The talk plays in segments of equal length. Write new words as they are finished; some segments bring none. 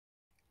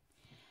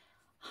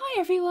Hi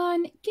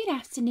everyone, good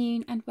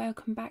afternoon and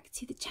welcome back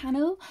to the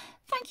channel.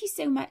 Thank you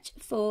so much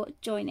for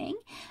joining.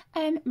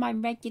 My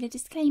regular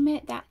disclaimer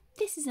that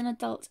this is an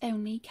adult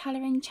only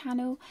colouring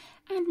channel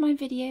and my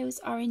videos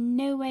are in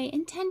no way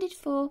intended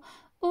for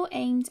or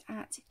aimed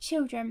at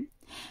children.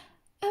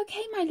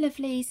 Okay my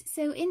lovelies,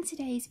 so in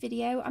today's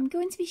video I'm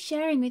going to be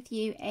sharing with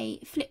you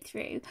a flip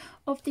through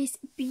of this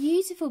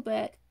beautiful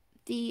book,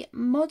 the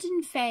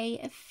Modern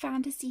Fae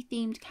fantasy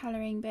themed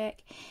colouring book.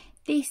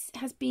 This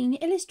has been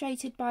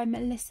illustrated by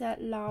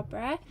Melisa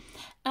Labra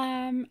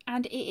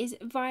and it is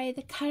via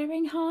the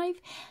Colouring Hive,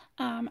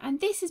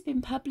 and this has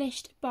been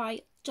published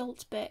by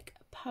Joltbook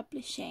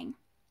publishing.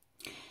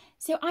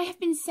 So I have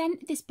been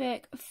sent this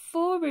book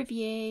for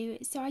review,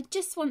 so I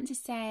just want to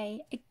say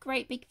a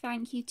great big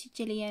thank you to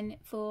Gillian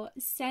for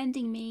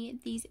sending me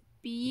these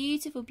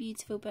beautiful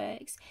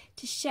books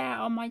to share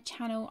on my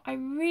channel. I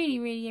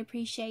really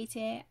appreciate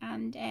it,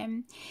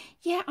 and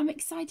yeah, I'm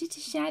excited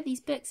to share these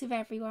books with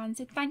everyone.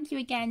 So thank you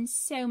again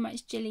so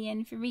much,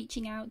 Gillian, for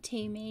reaching out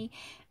to me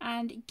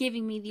and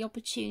giving me the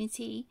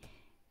opportunity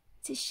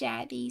to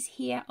share these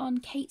here on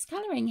Kate's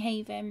Colouring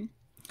Haven.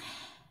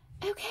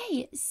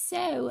 Okay,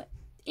 so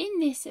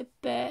in this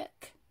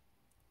book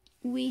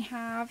we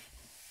have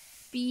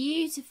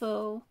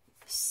beautiful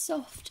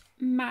soft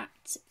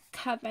matte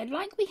cover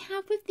like we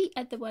have with the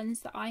other ones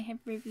that I have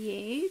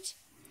reviewed.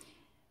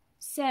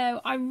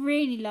 So I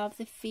really love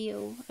the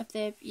feel of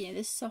the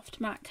the soft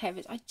matte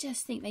covers. I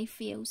just think they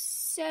feel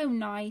so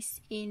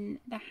nice in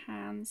the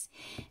hands.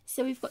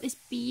 So we've got this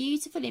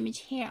beautiful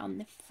image here on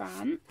the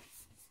front,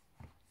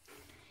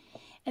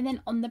 and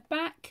then on the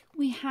back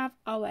we have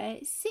our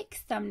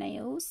 6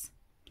 thumbnails,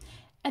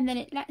 and then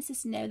it lets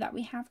us know that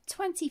we have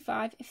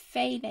 25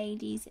 Fae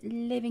ladies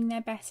living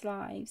their best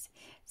lives.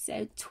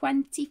 So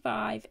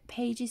 25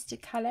 pages to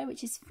colour,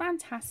 which is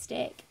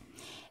fantastic.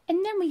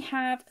 And then we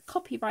have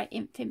copyright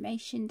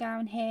information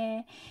down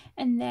here,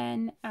 and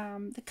then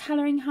the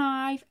Colouring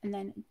Hive, and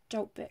then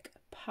Joltbook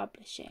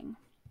publishing.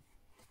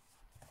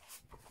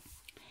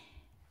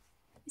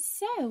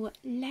 So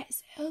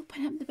let's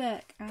open up the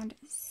book and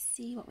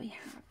see what we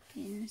have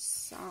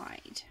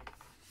inside.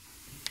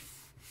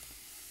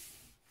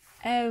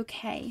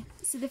 Okay,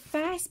 so the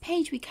first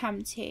page we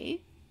come to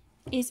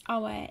is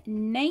our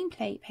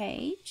nameplate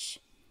page.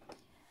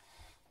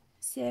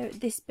 So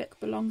this book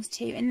belongs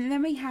to, and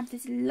then we have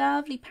this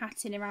lovely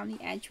pattern around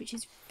the edge, which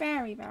is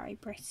very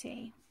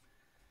pretty.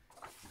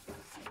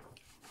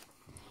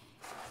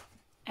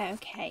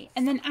 Okay,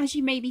 and then as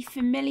you may be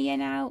familiar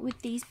now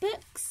with these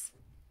books,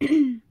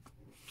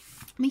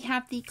 we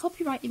have the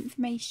copyright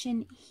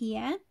information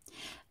here,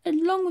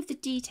 along with the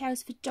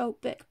details for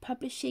Joltbook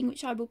publishing,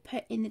 which I will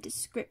put in the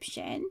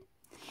description.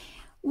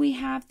 We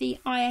have the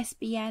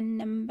ISBN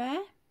number,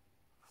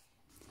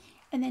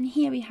 and then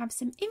here we have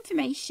some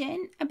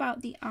information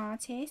about the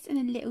artist and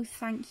a little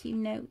thank you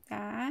note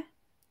there,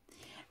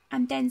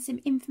 and then some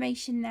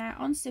information there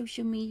on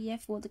social media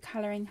for the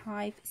Colouring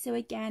Hive. So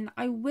again,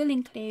 I will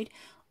include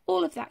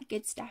all of that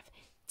good stuff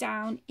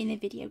down in the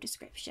video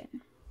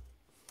description.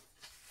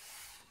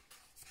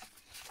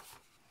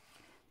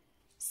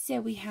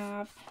 So we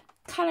have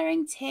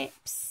colouring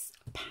tips,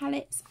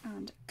 palettes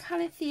and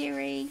colour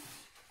theory.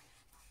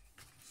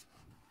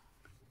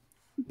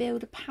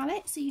 Build a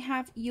palette, so you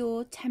have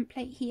your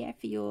template here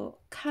for your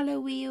colour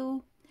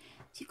wheel.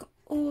 So you've got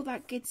all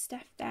that good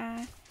stuff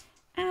there.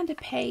 And a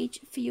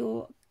page for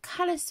your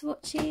colour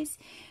swatches,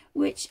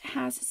 which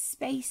has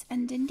space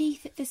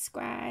underneath the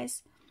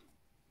squares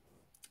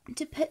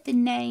to put the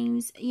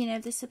names,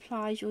 the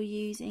supplies you're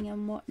using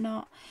and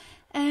whatnot.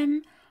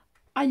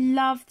 I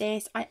love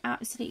this, I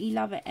absolutely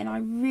love it, and I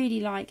really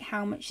like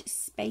how much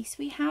space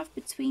we have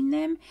between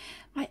them.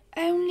 My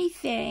only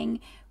thing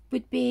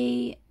would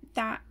be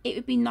that it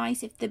would be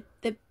nice if the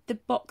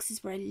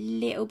boxes were a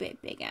little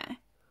bit bigger,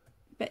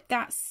 but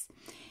that's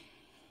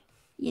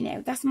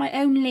that's my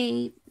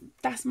only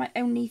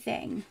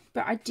thing.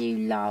 But I do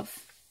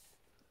love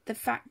the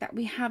fact that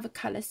we have a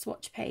colour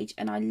swatch page,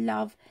 and I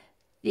love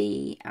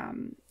the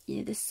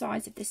the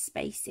size of the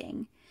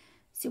spacing.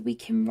 So we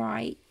can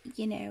write,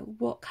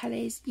 what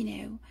colours,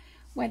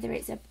 whether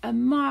it's a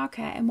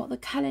marker and what the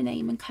colour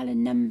name and colour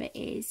number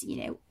is,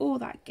 all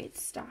that good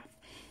stuff.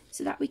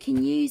 So that we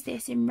can use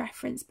this in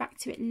reference back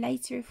to it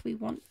later if we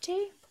want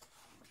to.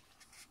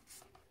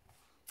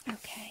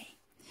 Okay.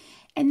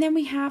 And then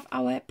we have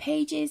our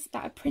pages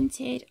that are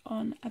printed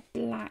on a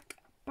black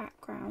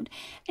background.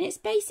 And it's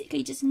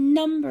basically just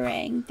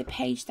numbering the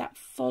page that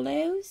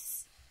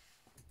follows.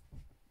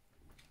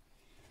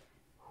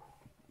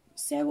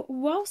 So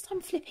whilst I'm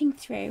flipping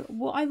through,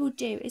 what I will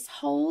do is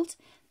hold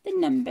the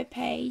number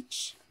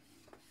page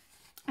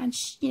and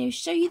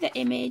show you the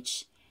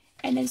image,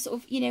 and then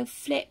sort of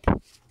flip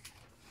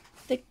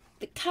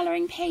the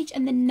colouring page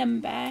and the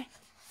number,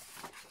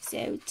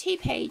 so 2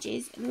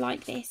 pages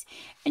like this,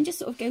 and just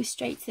sort of go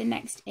straight to the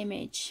next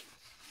image,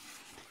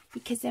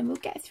 because then we'll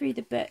get through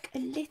the book a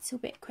little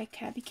bit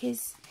quicker,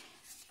 because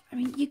I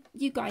mean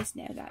you guys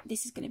know that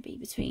this is going to be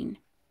between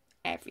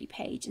every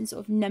page and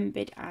sort of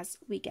numbered as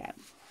we go.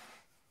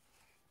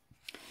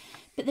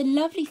 But the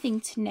lovely thing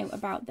to note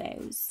about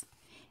those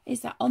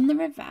is that on the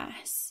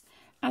reverse,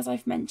 as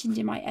I've mentioned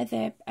in my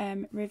other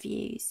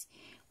reviews,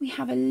 we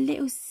have a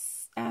little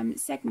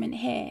segment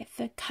here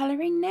for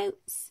colouring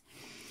notes.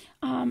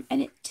 And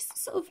it just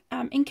sort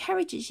of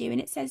encourages you, and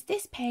it says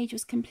this page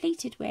was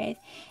completed with,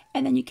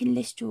 and then you can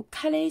list your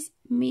colours,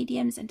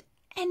 mediums and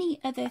any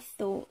other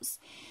thoughts.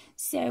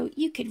 So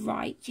you could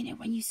write, you know,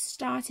 when you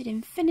started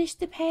and finished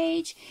the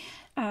page,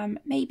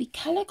 maybe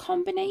colour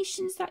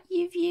combinations that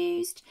you've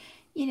used,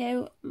 you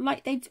know,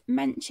 like they've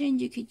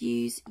mentioned, you could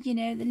use, you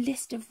know, the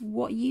list of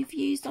what you've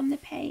used on the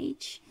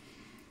page.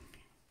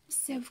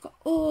 So we've got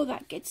all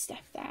that good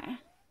stuff there.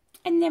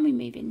 And then we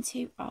move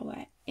into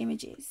our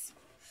images.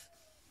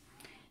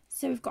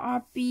 So we've got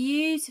our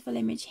beautiful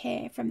image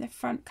here from the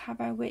front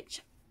cover,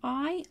 which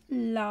I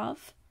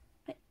love.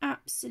 I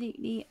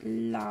absolutely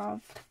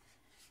love.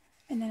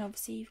 And then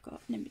obviously you've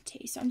got number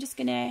 2. So I'm just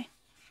going to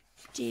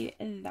do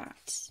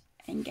that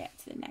and get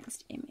to the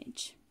next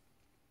image.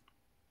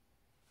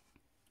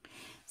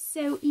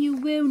 So you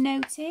will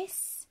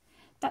notice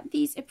that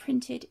these are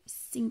printed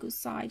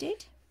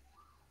single-sided.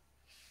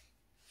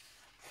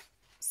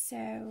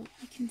 So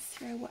you can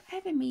throw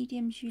whatever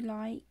mediums you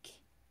like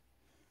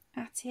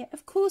at it,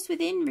 of course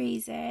within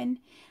reason,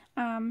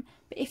 but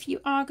if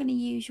you are going to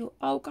use your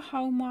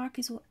alcohol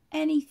markers or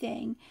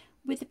anything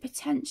with the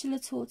potential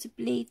at all to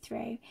bleed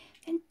through,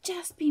 then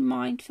just be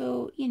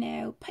mindful, you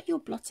know, put your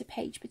blotter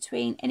page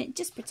between, and it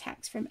just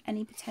protects from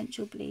any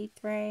potential bleed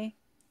through.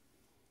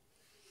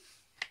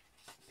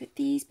 But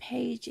these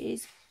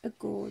pages are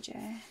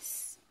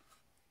gorgeous.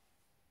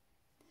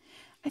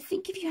 I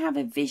think if you have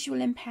a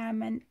visual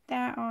impairment,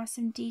 there are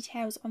some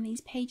details on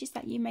these pages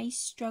that you may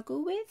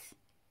struggle with.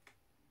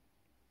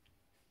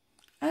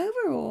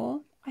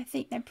 Overall, I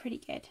think they're pretty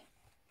good.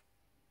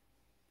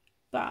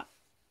 But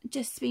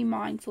just be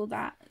mindful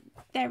that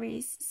there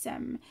is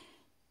some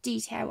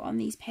detail on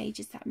these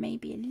pages that may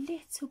be a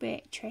little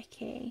bit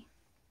tricky.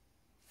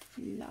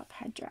 Love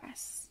her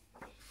dress.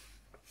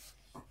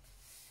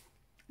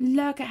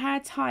 Look at her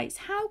tights.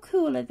 How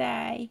cool are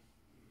they?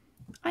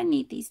 I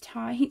need these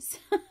tights.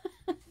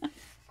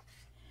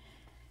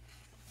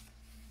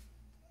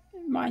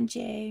 Mind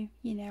you,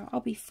 you know,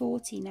 I'll be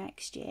 40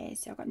 next year,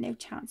 so I've got no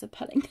chance of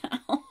pulling that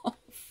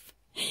off.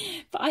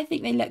 But I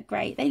think they look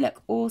great. They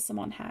look awesome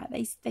on her.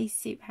 They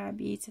suit her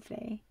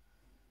beautifully.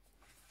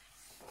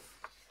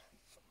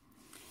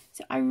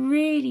 So I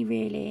really,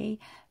 really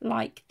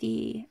like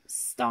the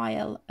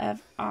style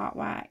of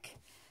artwork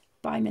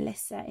by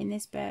Melisa in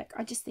this book.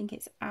 I just think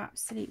it's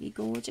absolutely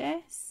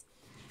gorgeous.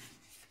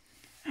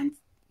 And,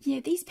 you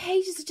know, these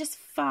pages are just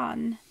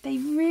fun. They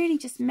really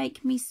just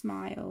make me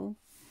smile.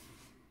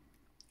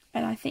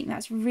 And I think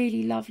that's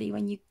really lovely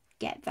when you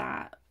get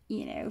that,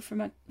 you know,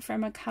 from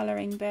a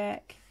colouring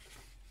book.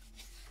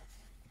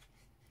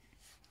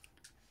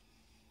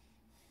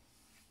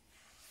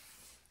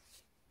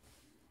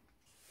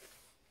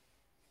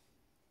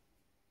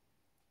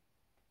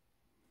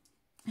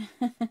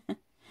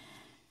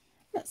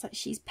 Looks like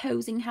she's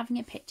posing, having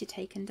a picture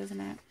taken, doesn't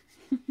it?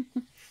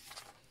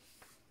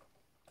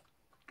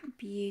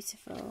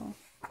 Beautiful.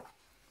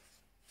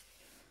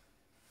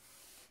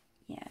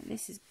 Yeah,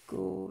 this is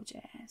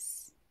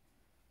gorgeous.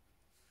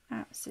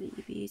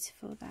 Absolutely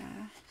beautiful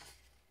there.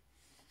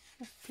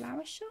 A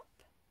flower shop.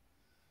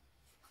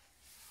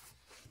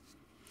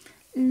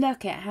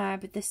 Look at her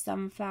with the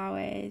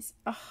sunflowers.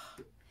 Oh,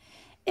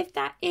 if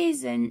that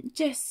isn't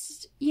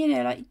just, you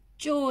know, like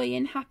joy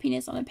and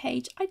happiness on a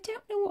page, I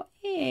don't know what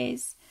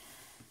is.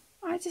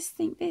 I just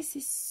think this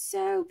is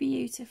so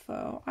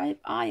beautiful.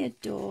 I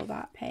adore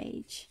that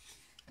page.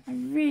 I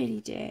really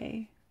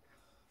do.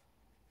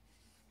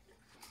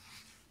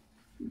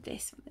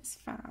 This one is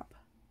fab.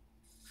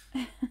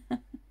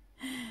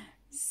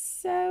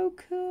 So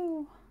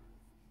cool.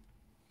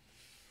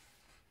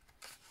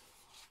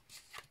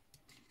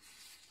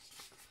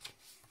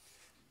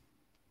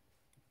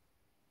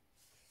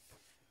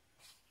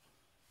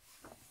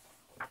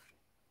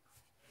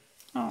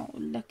 Oh,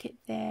 look at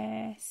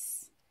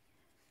this.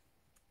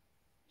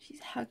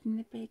 She's hugging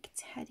the big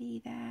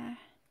teddy there.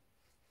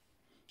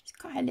 She's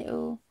got her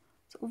little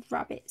sort of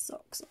rabbit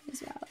socks on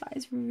as well. That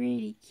is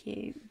really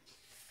cute.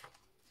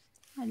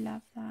 I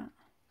love that.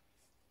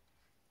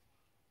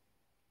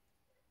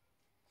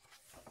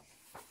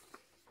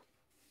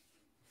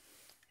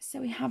 So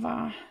we have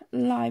our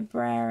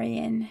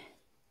librarian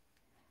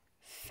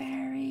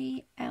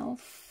fairy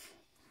elf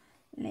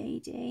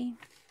lady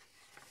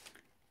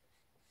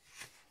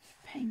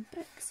putting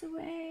books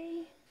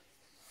away.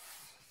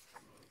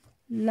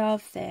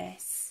 Love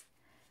this.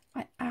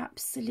 I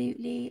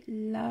absolutely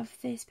love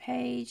this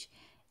page.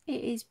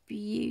 It is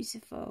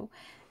beautiful.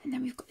 And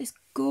then we've got this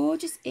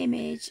gorgeous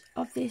image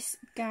of this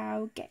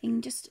girl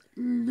getting just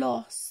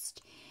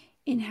lost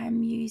in her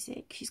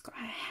music. She's got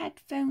her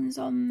headphones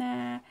on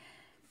there.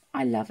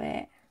 I love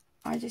it.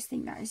 I just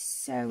think that is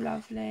so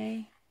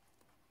lovely.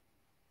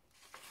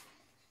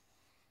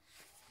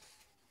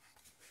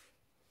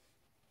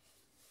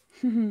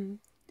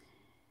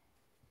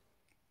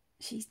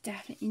 She's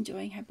definitely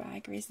enjoying her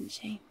burger, isn't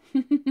she?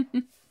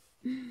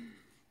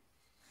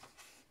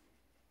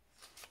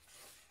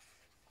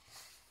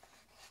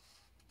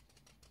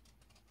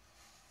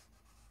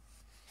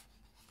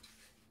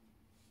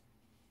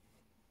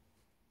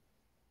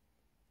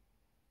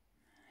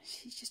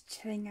 She's just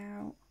chilling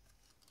out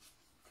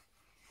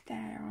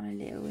there on a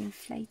little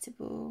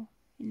inflatable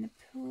in the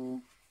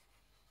pool.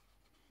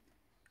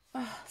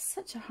 Oh,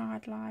 such a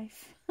hard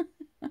life.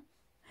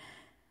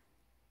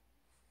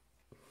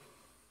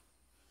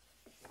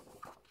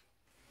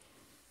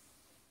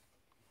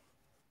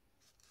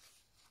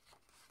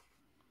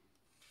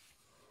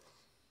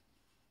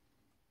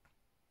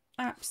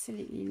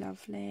 Absolutely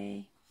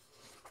lovely.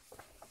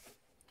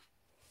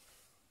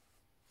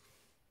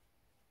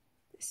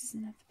 This is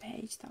another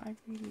page that I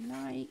really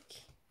like.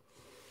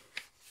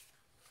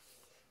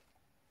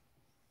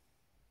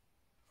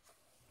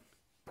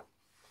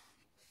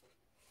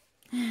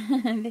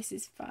 This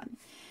is fun.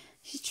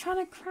 She's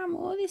trying to cram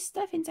all this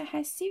stuff into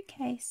her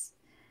suitcase.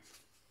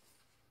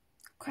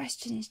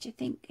 Question is, do you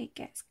think it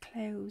gets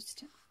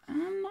closed?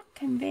 I'm not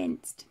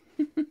convinced.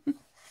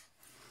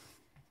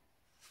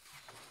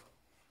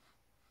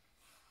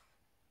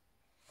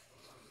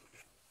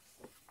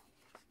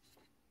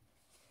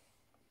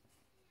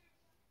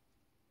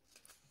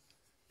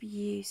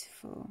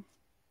 Beautiful.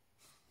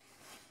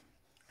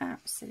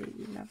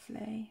 Absolutely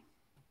lovely.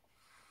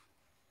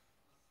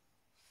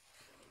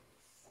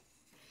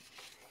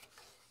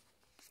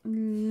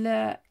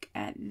 Look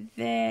at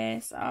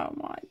this. Oh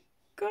my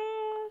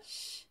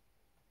gosh.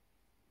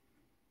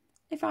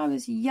 If I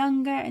was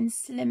younger and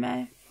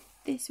slimmer,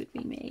 this would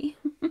be me.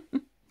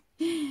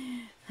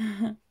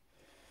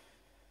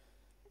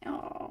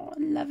 Oh,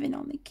 loving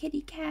on the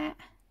kitty cat.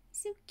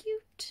 So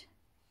cute.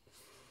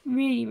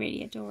 Really,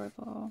 really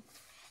adorable.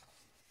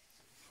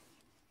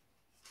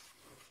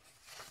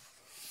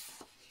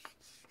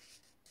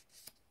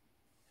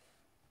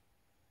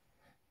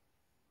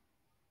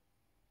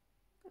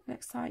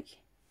 Looks like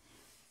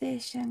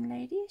this young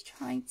lady is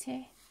trying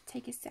to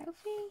take a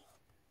selfie.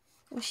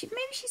 Or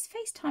maybe she's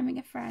FaceTiming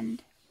a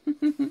friend.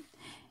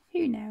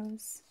 Who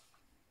knows?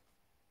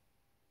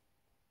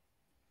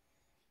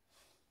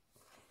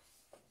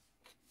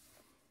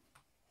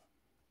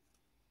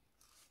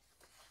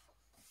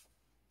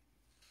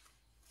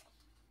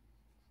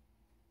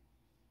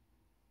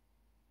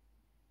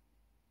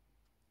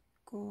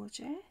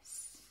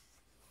 Gorgeous.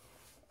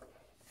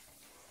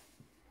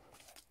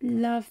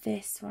 Love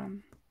this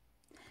one.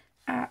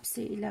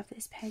 Absolutely love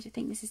this page. I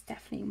think this is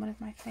definitely one of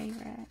my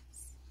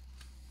favourites.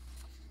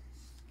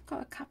 I've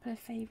got a couple of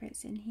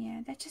favourites in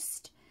here. They're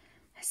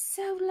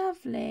so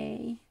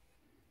lovely.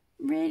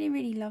 Really,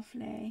 really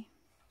lovely.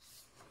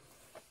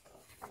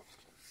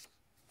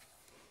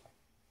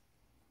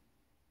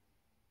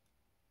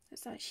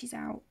 Looks like she's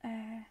out,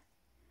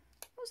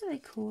 what do they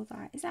call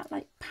that? Is that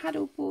like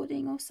paddle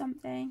boarding or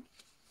something?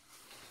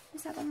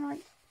 Is that the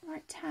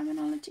right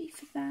terminology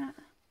for that?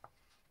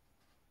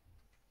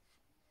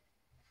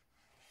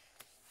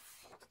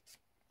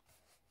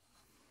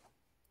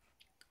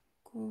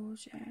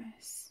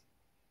 Gorgeous.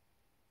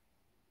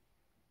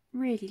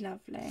 Really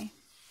lovely.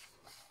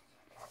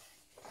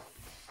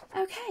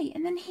 Okay,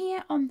 and then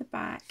here on the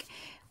back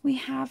we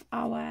have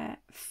our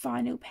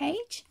final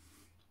page.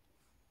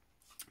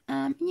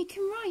 And you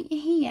can write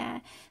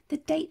here the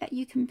date that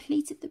you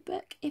completed the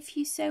book if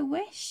you so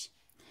wish.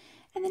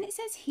 And then it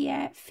says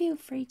here, feel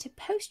free to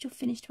post your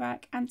finished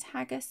work and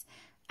tag us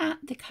at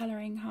The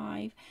Colouring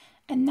Hive.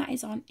 And that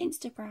is on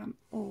Instagram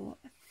or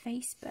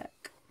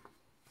Facebook.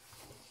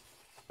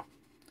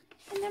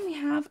 And then we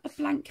have a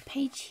blank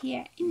page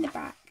here in the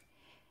back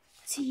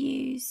to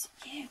use,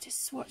 to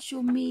swatch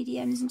your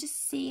mediums and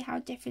just see how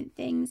different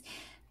things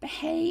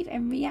behave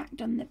and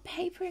react on the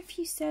paper if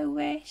you so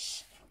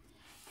wish.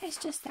 There's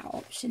just that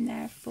option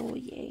there for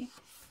you.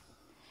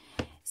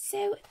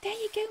 So there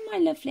you go, my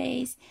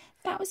lovelies.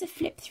 That was a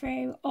flip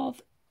through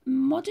of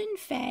Modern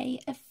Fae,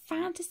 a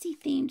fantasy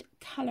themed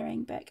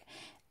colouring book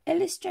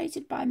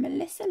illustrated by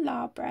Melisa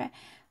Labra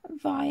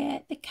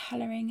via The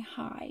Colouring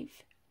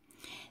Hive.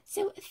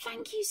 So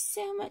thank you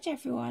so much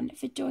everyone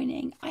for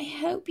joining. I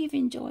hope you've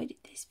enjoyed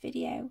this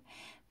video.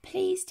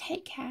 Please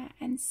take care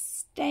and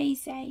stay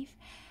safe.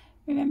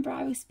 Remember,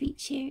 I will speak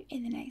to you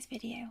in the next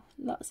video.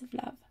 Lots of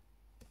love.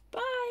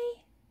 Bye.